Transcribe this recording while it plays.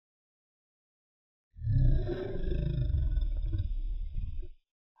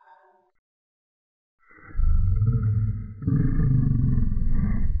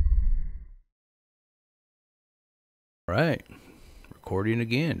Right. Recording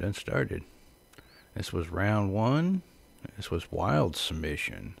again. Done started. This was round one. This was wild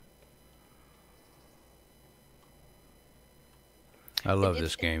submission. I loved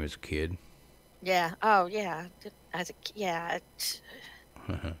this game as a kid. Yeah. Oh, yeah. Yeah.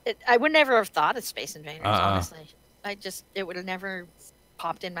 I would never have thought of Space Invaders, Uh-uh. honestly. It would have never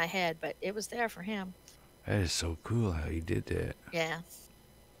popped in my head, but it was there for him. That is so cool how you did that. Yeah.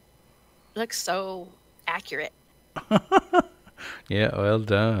 Looks so accurate. Yeah, well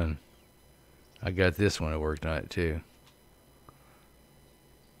done. I got this one. I worked on it too.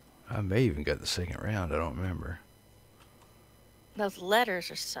 I may even got the second round. I don't remember. Those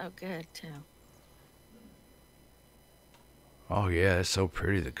letters are so good, too. Oh yeah, it's so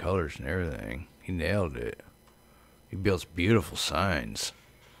pretty. The colors and everything. He nailed it. He builds beautiful signs.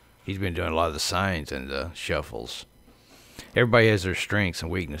 He's been doing a lot of the signs and the shuffles. Everybody has their strengths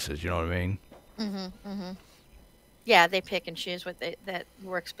and weaknesses. You know what I mean? Yeah, they pick and choose that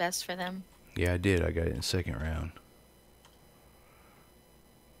works best for them. Yeah, I did. I got it in the second round.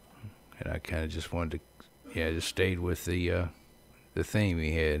 And I kind of just wanted to, yeah, just stayed with the theme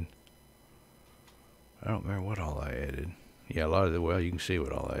he had. I don't remember what all I added. Yeah, a lot of well, you can see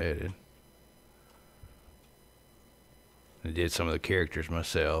what all I added. I did some of the characters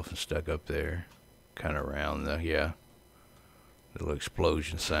myself and stuck up there, kind of around the, yeah, little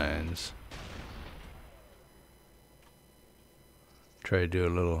explosion signs. Try to do a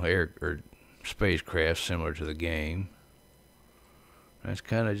little air or spacecraft similar to the game. That's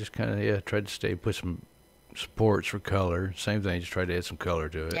yeah, tried to put some supports for color. Same thing, just tried to add some color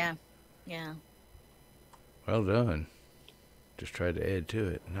to it. Yeah. Yeah. Well done. Just tried to add to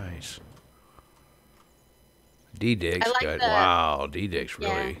it. Nice. I D-Deck's like got, the wow, D-Deck's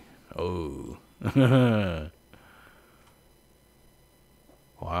yeah. really, oh.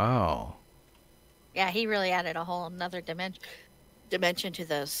 Wow. Yeah, he really added a whole another dimension to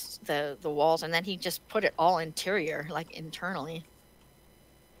the walls, and then he just put it all interior, like internally,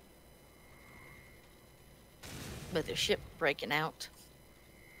 with the ship breaking out.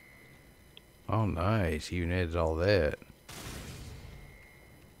 Oh, nice. You even added all that.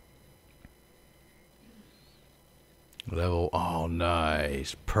 Level, oh,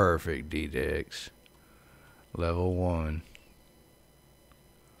 nice. Perfect, D-Dex. Level 1.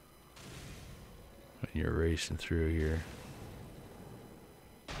 And you're racing through here.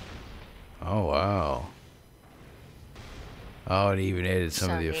 Oh, wow. Oh, and he even added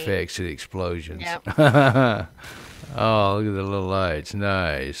some of So the neat. effects to the explosions. Yep. Oh, look at the little lights.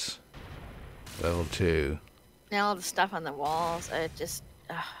 Nice. Level 2. Now all the stuff on the walls, Well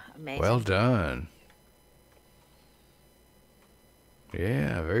amazing. done.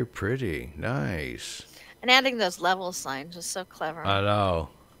 Yeah, very pretty. Nice. And adding those level signs was so clever. I know.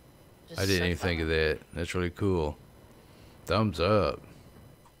 I Just didn't so even think of clever. that. That's really cool. Thumbs up.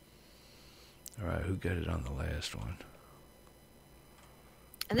 All right, who got it on the last one?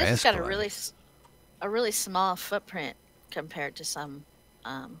 And this has got Masculine. a really small footprint compared to some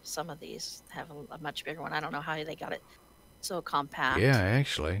of these have a much bigger one. I don't know how they got it so Yeah, compact.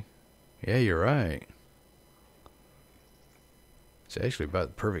 actually. Yeah, you're right. It's actually about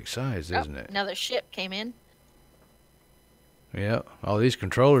the perfect size, Oh, isn't it? another ship came in. Yeah. All these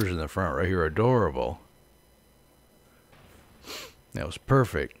controllers in the front right here are adorable. That was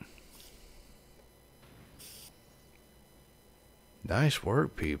perfect. Nice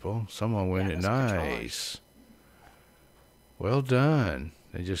work, people. Someone win Yeah, it those controllers. nice. Well done.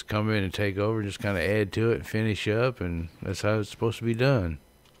 They just come in and take over, just kind of add to it and finish up, and that's how it's supposed to be done.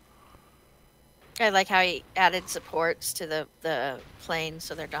 I like how he added supports to the planes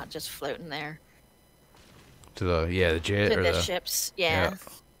so they're not just floating there. To the, yeah, the jet To or the the, ships, yeah.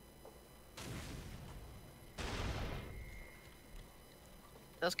 yeah.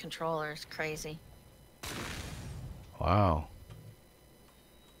 Those controllers, crazy. Wow.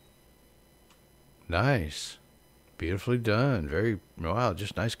 Nice. Beautifully done. Very, wow,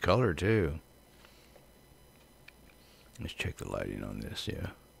 just nice color, too. Let's check the lighting on this, yeah.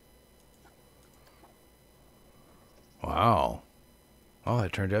 Wow. Oh,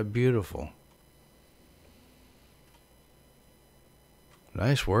 that turned out beautiful.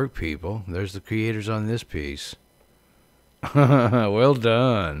 Nice work, people. There's the creators on this piece. Well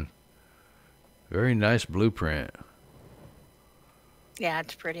done. Very nice blueprint. Yeah,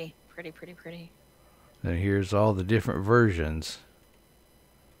 it's pretty, pretty, pretty, pretty. And here's all the different versions.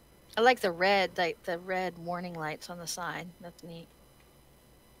 I like the red warning lights on the side. That's neat.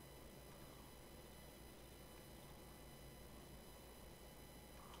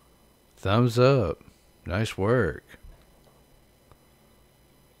 Thumbs up. Nice work.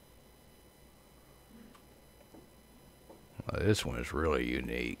 This one is really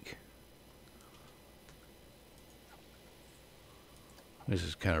unique. This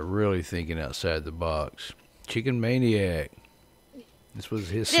is kind of really thinking outside the box. Chicken Maniac. This was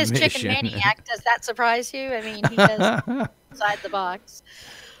his It is submission. Chicken Maniac. Does that surprise you? I mean, he does outside the box.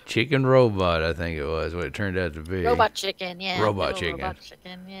 Chicken Robot, I think it was what it turned out to be. Robot Chicken, yeah. Robot Chicken. Robot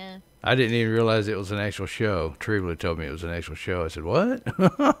Chicken, yeah. I didn't even realize it was an actual show. Tribula told me it was an actual show. I said, what?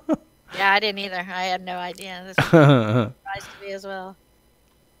 Yeah, I didn't either. I had no idea. This was surprised to me as well.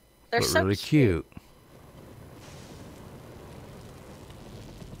 They're so really cute.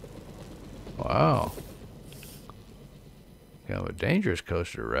 Wow. Kind of a dangerous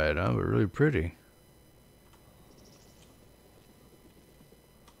coaster to ride on, but really pretty.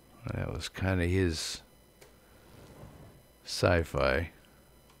 That was kind of his Sci-Fi.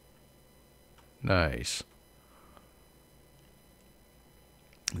 Nice.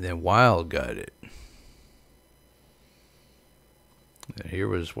 And then Wild got it. And here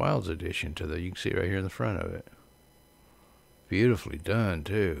was Wild's addition to you can see it right here in the front of it. Beautifully done,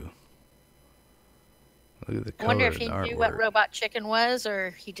 too. Look at the color. I wonder if he and knew artwork. what Robot Chicken was, or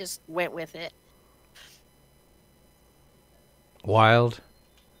he just went with it. Wild?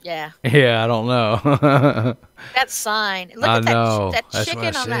 Yeah. Yeah, I don't know. That sign. Look I at know. that That's chicken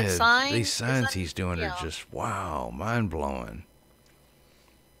what I on said. that sign. These signs Is he's doing are unreal. just, wow, mind-blowing.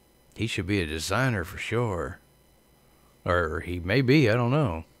 He should be a designer for sure. Or he may be, I don't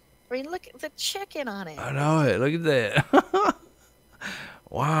know. I mean, look at the chicken on it. I know it. Look at that.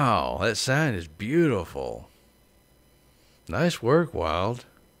 Wow, that sign is beautiful. Nice work, Wild.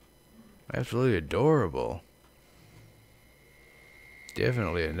 Absolutely adorable.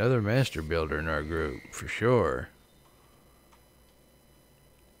 Definitely another master builder in our group, for sure.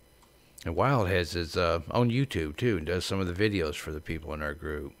 And Wild has his on YouTube, too, and does some of the videos for the people in our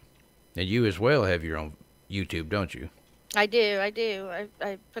group. And you as well have your own YouTube, don't you? I do.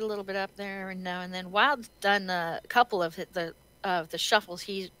 I put a little bit up there every now and then. Wild's done a couple of the shuffles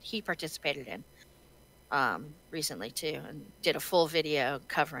he participated in recently too, and did a full video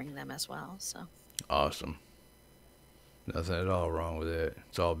covering them as well. So Awesome. Nothing at all wrong with it.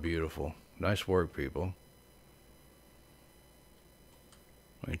 It's all beautiful. Nice work, people.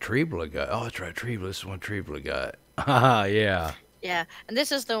 I mean, Tribula got. Oh, that's right, Tribula. This is one Tribula got. Ah, yeah. yeah, and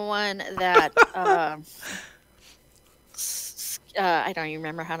this is the one that I don't even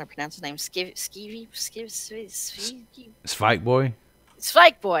remember how to pronounce his name. Spike Boy?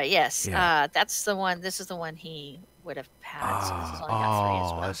 Spike Boy, yes. Yeah. That's the one. This is the one he would have had. So this has only got 3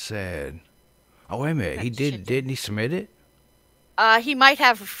 as well. That's sad. Oh, wait a minute. He That did. chicken. Didn't he submit it? He might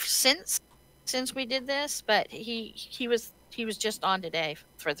have since we did this, but he was just on today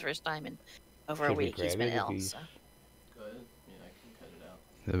for the first time in over a Should we week. He's grab been it if ill. he's- So. Go ahead. Yeah, I can cut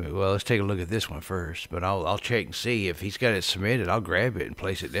it out. Well, let's take a look at this one first. But I'll check and see if he's got it submitted. I'll grab it and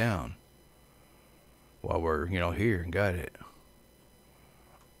place it down while we're here and got it.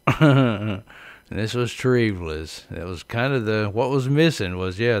 And this was Tribula's. That was kind of what was missing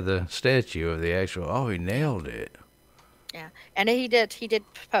was the statue of the actual. Oh, he nailed it. Yeah, and he did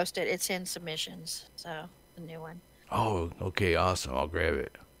post it. It's in submissions, so the new one. Oh, okay, awesome. I'll grab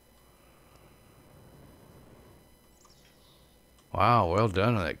it. Wow, well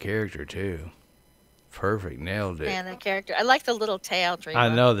done on that character too. Perfect, nailed it. And the character, I like the little tail dream. I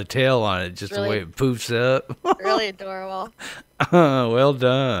know the tail on it, just the way Really- it poofs up. Really adorable. Well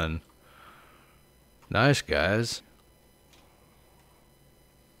done. Nice, guys.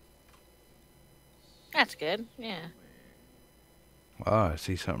 That's good. Yeah. Wow, I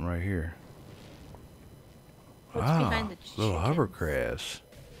see something right here. What's Wow, behind the little chicken? hovercrafts.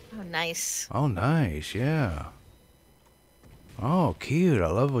 Oh, nice. Oh, nice, yeah. Oh, cute. I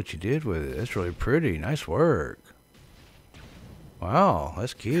love what you did with it. That's really pretty. Nice work. Wow,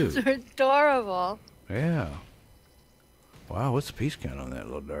 that's cute. They're adorable. Yeah. Wow, what's the piece count on that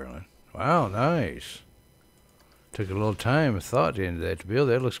little darling? Wow, nice. Took a little time and thought into that to build.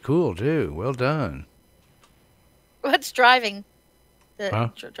 That looks cool, too. Well done. What's driving? Huh?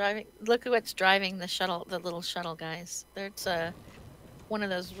 Driving. Look at what's driving the shuttle. The little shuttle guys. There's one of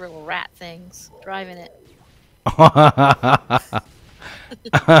those little rat things driving it. Look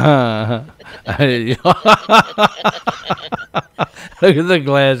at the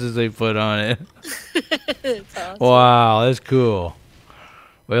glasses they put on it. It's awesome. Wow, that's cool.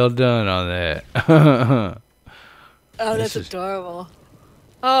 Well done on that. Oh, This that's is- adorable.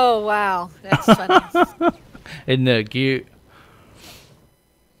 Oh, wow. That's funny. Isn't that cute?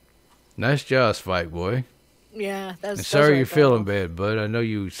 Nice job, Spike Boy. Yeah, that's. And sorry you're feeling bad, bud. I know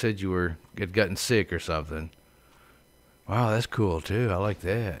you said you had gotten sick or something. Wow, that's cool too. I like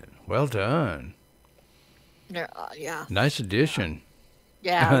that. Well done. They're, yeah. Nice addition.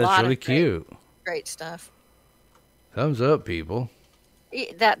 Yeah, a That's lot really of cute. great stuff. Thumbs up, people.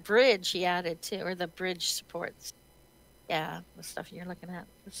 That bridge he added too, or the bridge supports. Yeah, the stuff you're looking at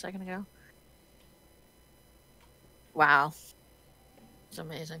a second ago. Wow. It's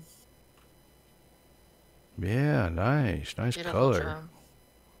amazing. Yeah, nice. Nice Beautiful color. job.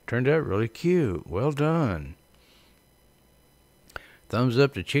 Turned out really cute. Well done. Thumbs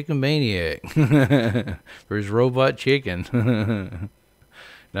up to Chicken Maniac for his robot chicken.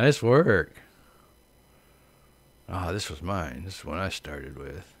 Nice work. Oh, this was mine. This is one I started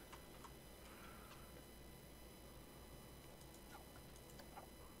with.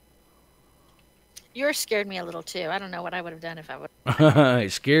 Yours scared me a little too. I don't know what I would have done if I would.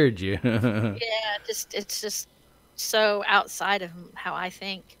 It scared you. Yeah, it's just so outside of how I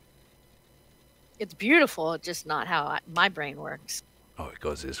think. It's beautiful, it's just not how my brain works. Oh, it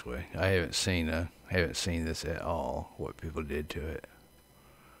goes this way. I haven't seen this at all. What people did to it.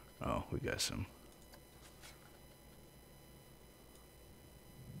 Oh, we got some.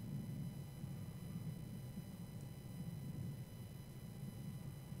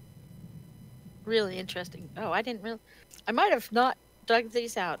 Really interesting. Oh, I didn't really. I might have not dug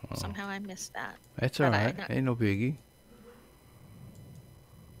these out. Oh. Somehow I missed that. That's But all I right. don't- Ain't no biggie.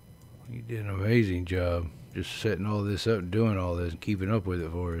 You did an amazing job just setting all this up and doing all this and keeping up with it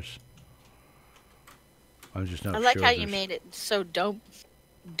for us. I'm just not I sure. like how if you there's- made it so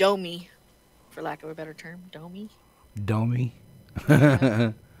domey, for lack of a better term. Domey? Dummy.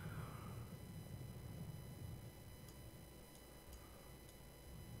 Yeah.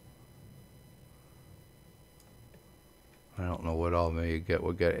 I don't know what all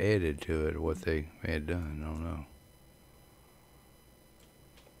what got added to it or what they may have done. I don't know.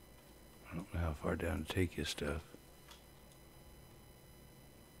 I don't know how far down to take his stuff.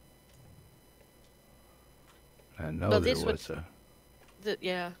 I know Well, there this was a.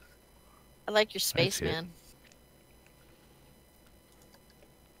 Yeah. I like your it. spaceman.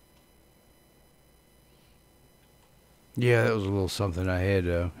 Yeah, that was a little something I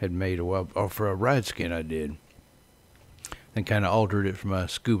had made a while. Oh, for a ride skin I did. And kind of altered it from a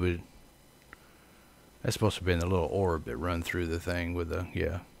scuba. That's supposed to have been the little orb that run through the thing with the,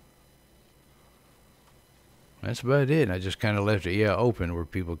 yeah. That's about it. And I just kind of left it, open where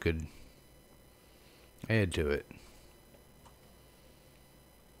people could add to it.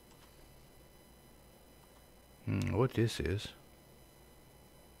 What this is.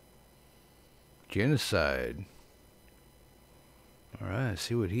 Genocide. Alright,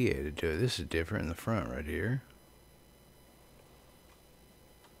 see what he added to it. This is different in the front right here.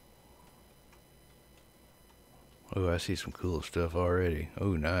 Oh, I see some cool stuff already.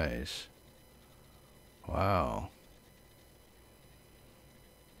 Oh, nice. Wow.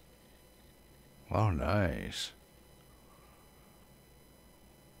 Oh, nice.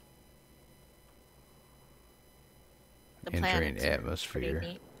 The Entering planets are pretty atmosphere.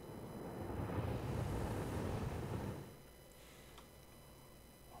 neat.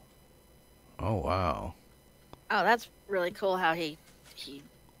 Oh, wow. Oh, that's really cool how he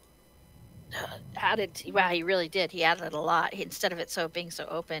added. Wow, he really did. He added a lot. Instead of it being so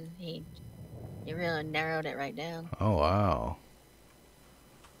open, he really narrowed it right down. Oh, wow.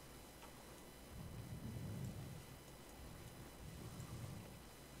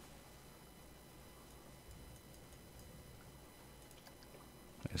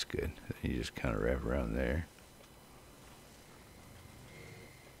 That's good. You just kind of wrap around there.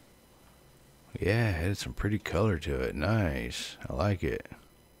 Yeah, it had some pretty color to it. Nice. I like it.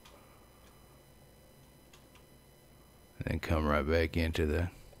 And then come right back into the...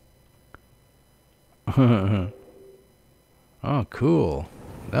 Oh, cool.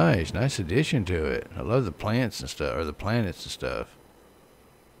 Nice. Nice addition to it. I love the plants and stuff, or the planets and stuff.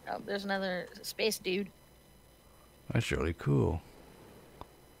 Oh, there's another space dude. That's really cool.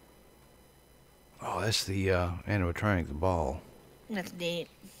 Oh, that's the animatronic, the ball. That's neat.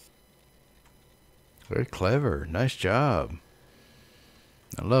 Very clever. Nice job.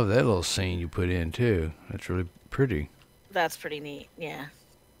 I love that little scene you put in, too. That's really pretty. That's pretty neat. Yeah.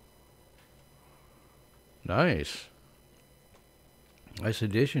 Nice. Nice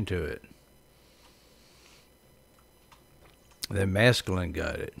addition to it. Then Masculine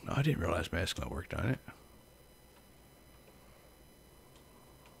got it. Oh, I didn't realize Masculine worked on it.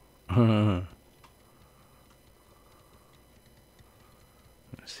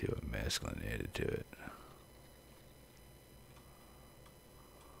 Let's see what Masculine added to it.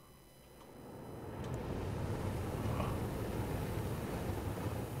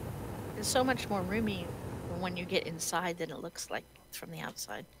 It's so much more roomy when you get inside than it looks like from the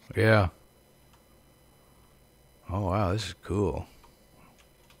outside. Yeah. Oh, wow, this is cool.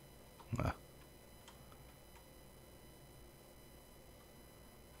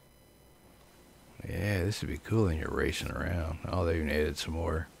 Yeah, this would be cool when you're racing around. Oh, they even added some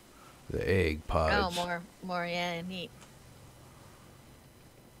more the egg pods. Oh, more, yeah, neat.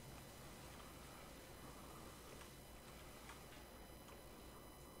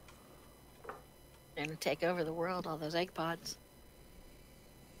 Gonna take over the world, all those egg pods.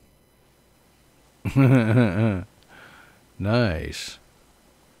 Nice.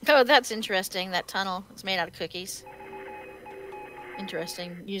 Oh, that's interesting. That tunnel. It's made out of cookies.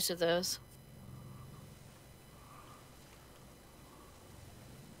 Interesting use of those.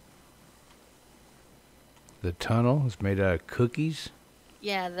 The tunnel is made out of cookies?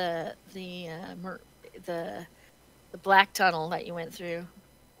 Yeah, the black tunnel that you went through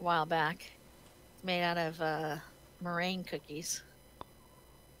a while back. It's made out of meringue cookies.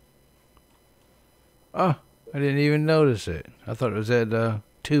 Oh, I didn't even notice it. I thought it was that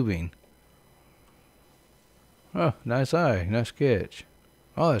tubing. Oh, nice eye. Nice sketch.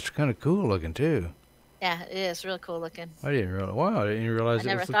 Oh, that's kind of cool looking, too. Yeah, it is real cool looking. I didn't realize. Wow, I didn't realize I it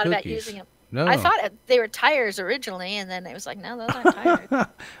never was the thought cookies. about using them. No. I thought they were tires originally, and then it was like, no, those aren't tires.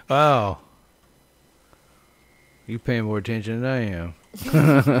 Wow. You paying more attention than I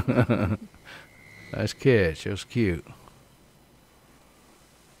am. Nice catch. It was cute.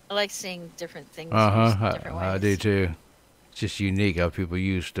 I like seeing different things. Different ways. I do too. It's just unique how people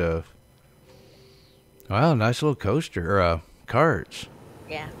use stuff. Wow, nice little coaster or carts.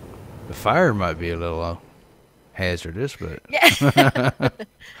 Yeah. The fire might be a little hazardous, but yeah.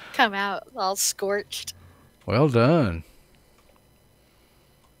 Come out all scorched. Well done.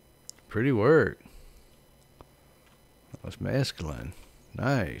 Pretty work. That's masculine.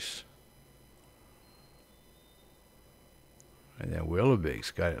 Nice. And then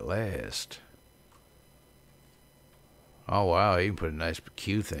Willowbig's got it last. Oh, wow. You can put a nice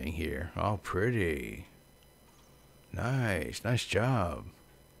Q thing here. Oh, pretty. Nice. Nice job.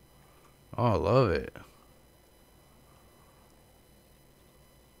 Oh, I love it.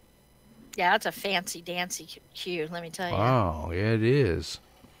 Yeah, that's a fancy dancy cue, let me tell you. Wow. Yeah, it is.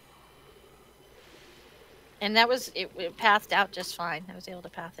 And that was, it pathed out just fine. I was able to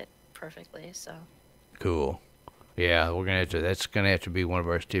path it perfectly, so. Cool. Yeah, we're gonna have to. That's gonna have to be one of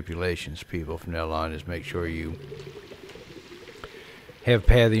our stipulations, people, from now on. Is make sure you have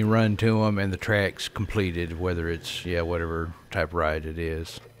pathing run to them and the tracks completed, whether it's whatever type ride it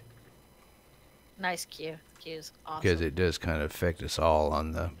is. Nice cue. Cue's awesome. Because it does kind of affect us all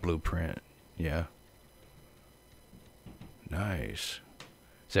on the blueprint. Yeah. Nice.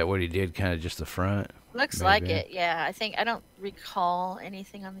 Is that what he did? Kind of just the front? Looks like it, yeah. I don't recall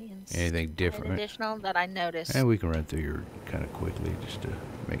anything on the inside. Anything different? Additional that I noticed. And we can run through your kind of quickly just to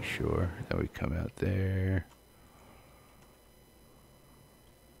make sure that we come out there.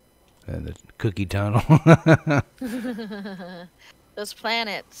 And the cookie tunnel. Those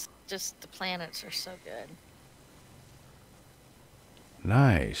planets, just the planets are so good.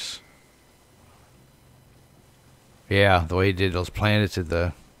 Nice. Yeah, the way he did those planets at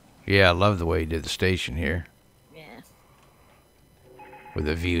the... Yeah, I love the way he did the station here. Yeah. With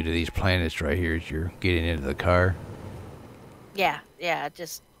a view to these planets right here as you're getting into the car. Yeah,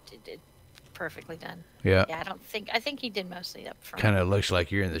 just it perfectly done. Yeah. Yeah, I think he did mostly up front. Kind of looks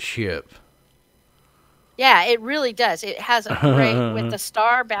like you're in the ship. Yeah, it really does. It has a great, with the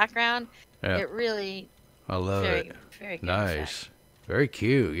star background, Yeah. it really... I love it. Very good Nice. effect. Very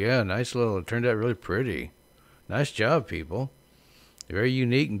cute. Yeah, nice little... It turned out really pretty. Nice job, people. Very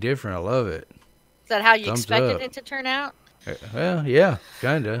unique and different. I love it. Is that how you Thumbs expected up. it to turn out? Well, yeah,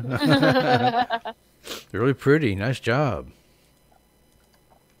 kind of. Really pretty. Nice job.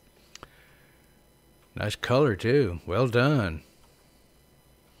 Nice color, too. Well done.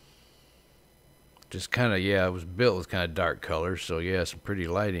 Just kind of, it was built with kind of dark colors, so yeah, some pretty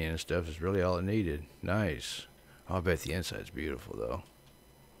lighting and stuff is really all it needed. Nice. I'll bet the inside's beautiful, though.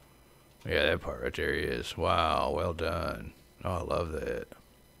 Yeah, that part right there is. Wow, well done. Oh, I love that.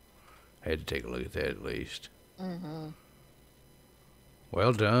 I had to take a look at that at least. Mm-hmm.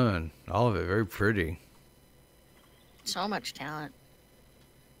 Well done. All of it very pretty. So much talent.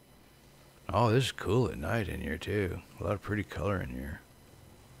 Oh, this is cool at night in here, too. A lot of pretty color in here.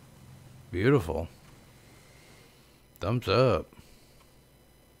 Beautiful. Thumbs up.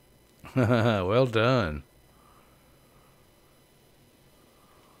 Well done.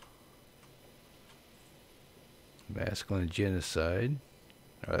 Masculine genocide.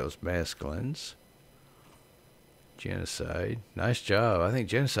 Oh, that was masculines. Genocide. Nice job. I think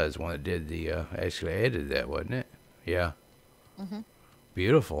genocide's the one that did the, actually added that, wasn't it? Yeah. Mm-hmm.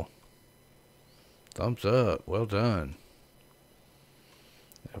 Beautiful. Thumbs up. Well done.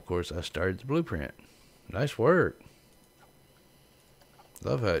 And of course, I started the blueprint. Nice work.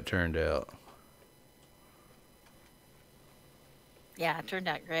 Love how it turned out. Yeah, it turned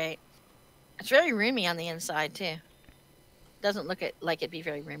out great. It's very roomy on the inside too. Doesn't look like it'd be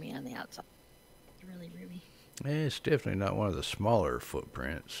very roomy on the outside. It's really roomy. It's definitely not one of the smaller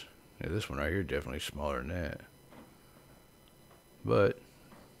footprints. Yeah, this one right here definitely smaller than that. But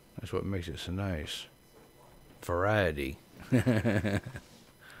that's what makes it so nice. Variety.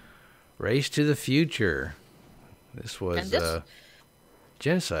 Race to the Future. This was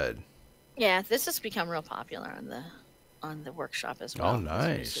Genocide. Yeah, this has become real popular on the workshop as well. Oh,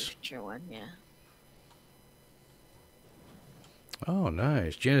 nice. This future one, yeah. Oh,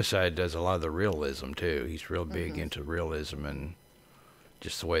 nice. Genocide does a lot of the realism too. He's real big into realism and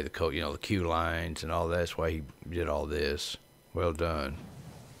just the way the code, the cue lines and all that. That's why he did all this. Well done.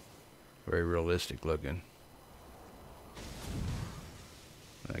 Very realistic looking.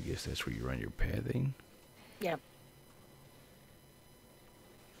 I guess that's where you run your pathing. Yep.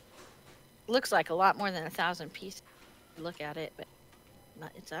 Looks like a lot more than 1,000 pieces. Look at it, but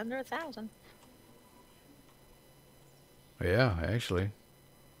it's under 1,000. Yeah, actually.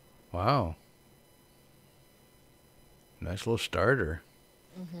 Wow. Nice little starter.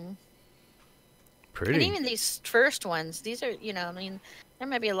 Mm-hmm. Pretty. And even these first ones, these are, there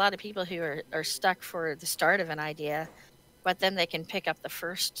might be a lot of people who are stuck for the start of an idea, but then they can pick up the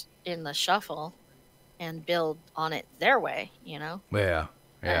first in the shuffle and build on it their way, Yeah,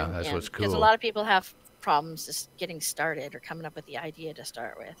 that's what's cool. Because a lot of people have problems just getting started or coming up with the idea to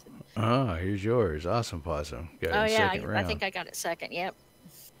start with. Oh, here's yours. Awesome Possum. Got it second round. I think I got it second, yep.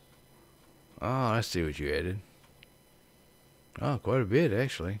 Oh, I see what you added. Oh, quite a bit,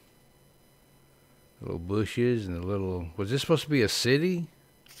 actually. Little bushes and the little... Was this supposed to be a city?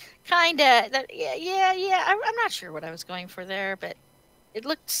 Kinda. Yeah. I'm not sure what I was going for there, but it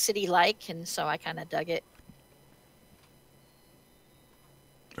looked city-like, and so I kind of dug it.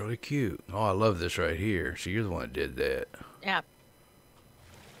 Really cute. Oh, I love this right here. So you're the one that did that. Yeah.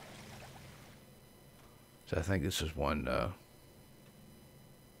 So I think this is one...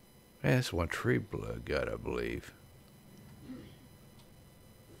 it's one Tree Blood got, I believe.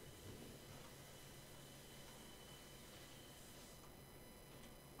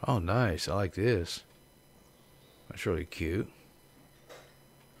 Oh, nice. I like this. That's really cute.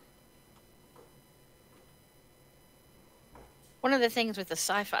 One of the things with the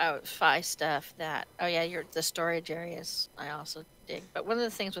sci-fi stuff that, the storage areas I also dig. But one of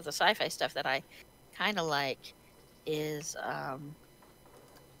the things with the sci-fi stuff that I kind of like is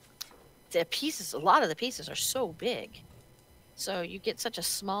the pieces. A lot of the pieces are so big, so you get such a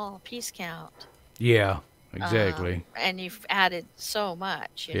small piece count. Yeah, exactly. And you've added so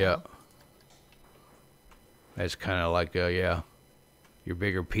much. You know? That's kind of like your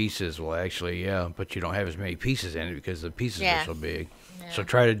bigger pieces will actually, but you don't have as many pieces in it because the pieces are so big. Yeah. So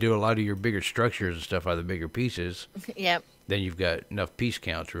try to do a lot of your bigger structures and stuff out of the bigger pieces. Yep. Then you've got enough piece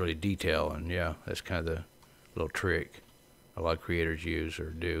count to really detail, and that's kind of the little trick a lot of creators use or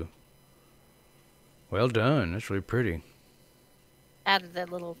do. Well done. That's really pretty. Added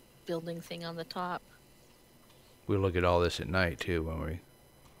that little building thing on the top. We'll look at all this at night too, won't we?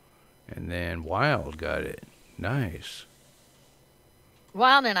 And then Wild got it. Nice.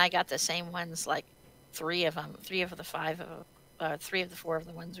 Wild and I got the same ones, like 3 of them, 3 of the 3 of the 4 of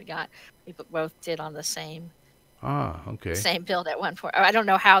the ones we got. We both did on the same. Okay. Same build at one point. I don't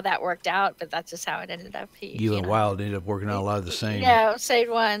know how that worked out, but that's just how it ended up. You and Wild ended up working on a lot of the same. Yeah, same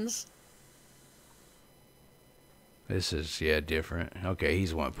ones. This is different. Okay,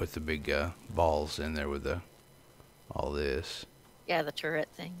 he's the one that put the big balls in there with all this. Yeah, the turret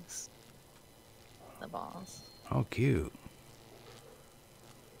things. The balls. Oh, cute.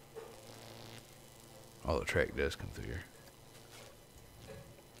 Oh, the track does come through here.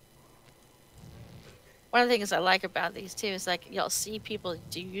 One of the things I like about these too is like you'll see people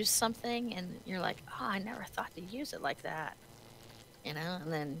use something and you're like, oh, I never thought to use it like that. And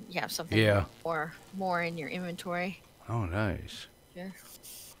then you have something more in your inventory. Oh, nice. Yeah.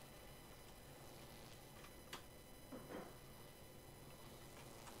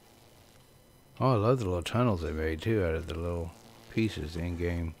 Oh, I love the little tunnels they made too out of the little pieces in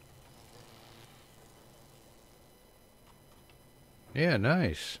game. Yeah,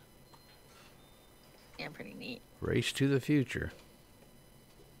 nice. Yeah, pretty neat. Race to the Future.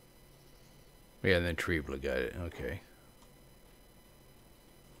 Yeah, and then Trebla got it. Okay.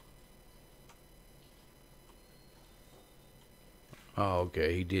 Oh,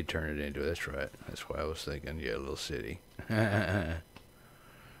 okay. He did turn it into it. That's right. That's why I was thinking, a little city.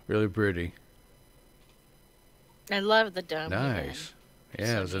 Really pretty. I love the dome. Nice. Yeah,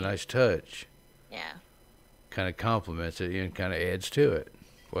 So it was a neat. nice touch. Yeah. Kind of complements it and kind of adds to it.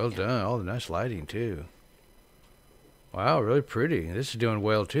 Well Yeah. done. All the nice lighting, too. Wow, really pretty. This is doing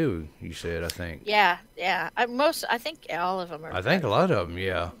well, too, you said, I think. Yeah, yeah. I think all of them are. I think a lot of them,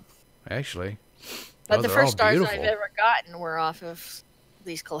 yeah. Actually. But Oh, the they're all first stars I've beautiful. ever gotten were off of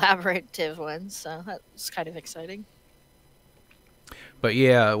these collaborative ones, so that's kind of exciting. But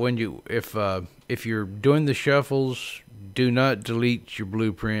yeah, when you if you're doing the shuffles, do not delete your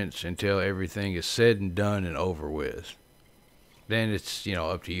blueprints until everything is said and done and over with. Then it's,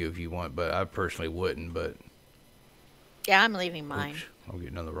 up to you if you want, but I personally wouldn't, but Yeah, I'm leaving mine. oops, I'm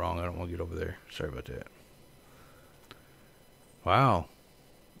getting on the wrong. I don't want to get over there. Sorry about that. Wow.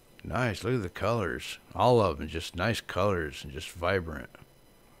 Nice. Look at the colors. All of them just nice colors and just vibrant.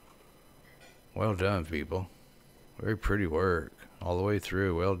 Well done, people. Very pretty work. All the way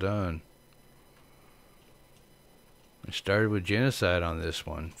through. Well done. I started with genocide on this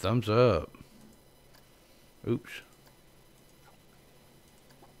one. Thumbs up. Oops.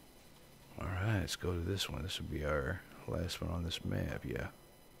 Alright, let's go to this one. This will be our last one on this map, yeah.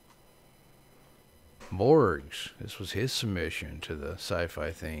 Morgs. This was his submission to the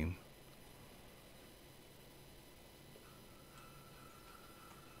sci-fi theme.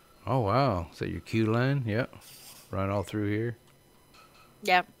 Oh, wow. Is that your queue line? Yep. Run all through here.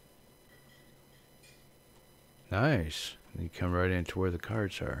 Yep. Nice. And you come right into where the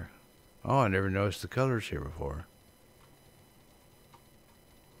cards are. Oh, I never noticed the colors here before.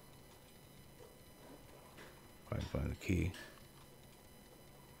 If I can find the key.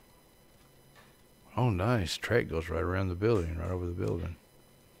 Oh, nice. Track goes right around the building, right over the building.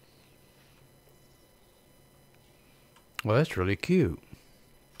 Well, that's really cute.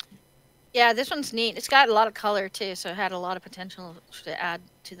 Yeah, this one's neat. It's got a lot of color too, so it had a lot of potential to add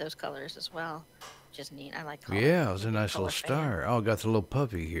to those colors as well. Which is neat. I like color. Yeah, it was a nice color little fan. star. Oh, got the little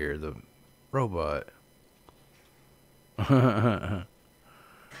puppy here, the robot.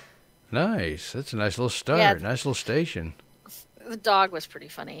 Nice. That's a nice little star. Yeah. Nice little station. The dog was pretty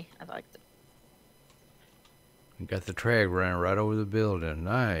funny. I liked it. You got the track running right over the building.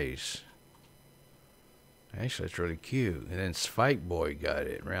 Nice. Actually, that's really cute. And then Spike Boy got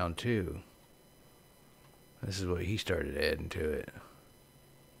it, round 2. This is what he started adding to it.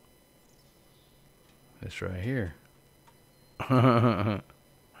 This right here.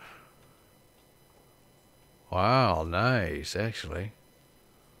 Wow, nice, actually.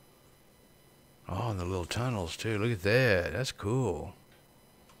 Oh, and the little tunnels, too. Look at that. That's cool.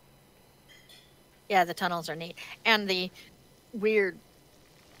 Yeah, the tunnels are neat. And the weird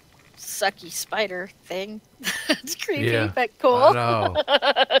sucky spider thing. It's creepy, Yeah, but cool. I know.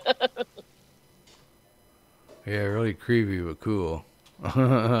 Yeah, really creepy, but cool.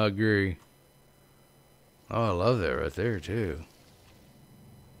 I agree. Oh, I love that right there, too.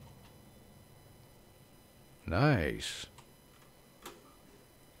 Nice.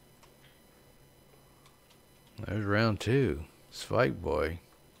 There's round 2. Spike Boy.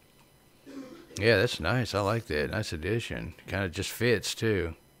 Yeah, that's nice. I like that. Nice addition. Kind of just fits,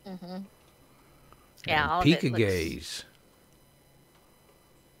 too. Mm-hmm. Yeah, all Pika of it Gaze.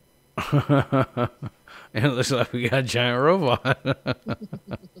 And it looks like we got a giant robot.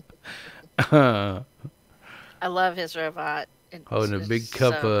 I love his robot. Holding a It's big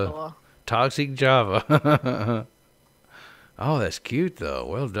cup so of cool. toxic Java. Oh, that's cute, though.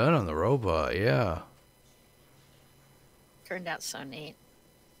 Well done on the robot, yeah. Turned out so neat.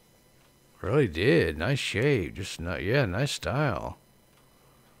 Really did. Nice shape. Yeah, nice style.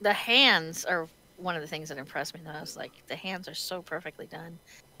 The hands are one of the things that impressed me the most. Like, the hands are so perfectly done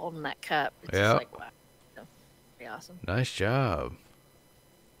holding that cup. It's Yeah. just like, wow. So, pretty awesome. Nice job.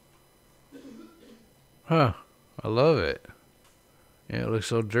 Huh. I love it. Yeah, it looks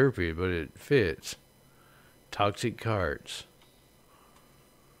so derpy, but it fits. Toxic cards.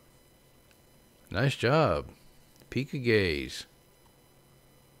 Nice job. Pika Gaze.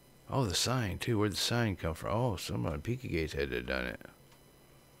 Oh, the sign, too. Where'd the sign come from? Oh, somebody Pika Gaze had to have done it.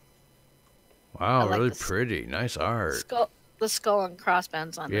 Wow, like really the pretty. Nice art. The skull and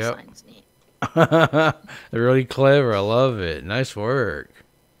crossbones on the Yep. sign's neat. They're really clever. I love it. Nice work.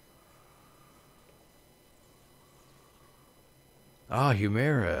 Ah,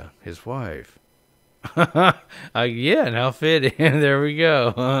 Humera, his wife. Yeah, now fitting. There we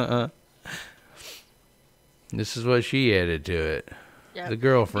go. This is what she added to it. Yep. The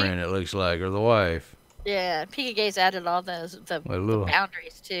girlfriend, it looks like, or the wife. Yeah, Pika Gaze added all the little-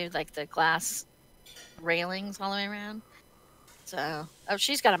 boundaries too, like the glass railings all the way around. So, oh,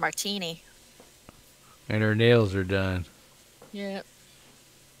 she's got a martini. And her nails are done. Yeah.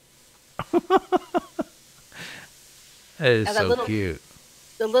 That is Now so cute.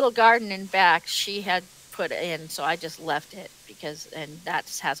 the little garden in back she had put in, so I just left it because, and that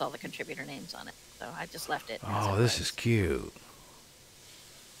just has all the contributor names on it. So I just left it as Oh, it this was. is cute.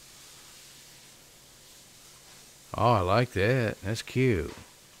 Oh, I like that. That's cute.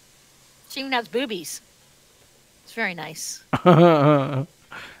 She even has boobies. It's very nice. That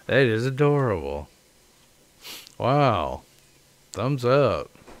is adorable. Wow. Thumbs up.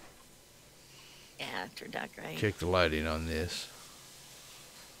 Yeah, it turned out great. Check the lighting on this.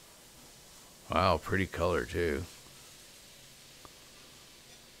 Wow, pretty color too.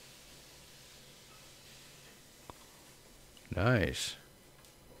 Nice.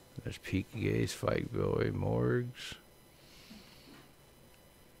 There's Peaky Gaze, Fight Boy, Morgs.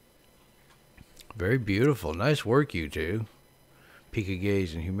 Very beautiful. Nice work, you two. Peaky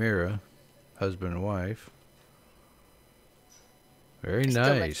Gaze and Humira, husband and wife. Very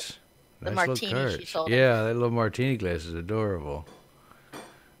nice. The Nice little martini she cards. sold him. Yeah, that little martini glass is adorable.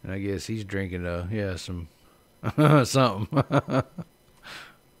 And I guess he's drinking some something.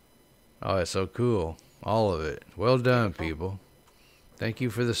 Oh, it's so cool. All of it. Well done, people. Thank you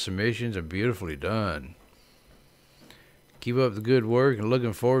for the submissions and beautifully done. Keep up the good work and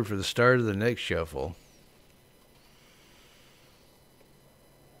looking forward for the start of the next shuffle.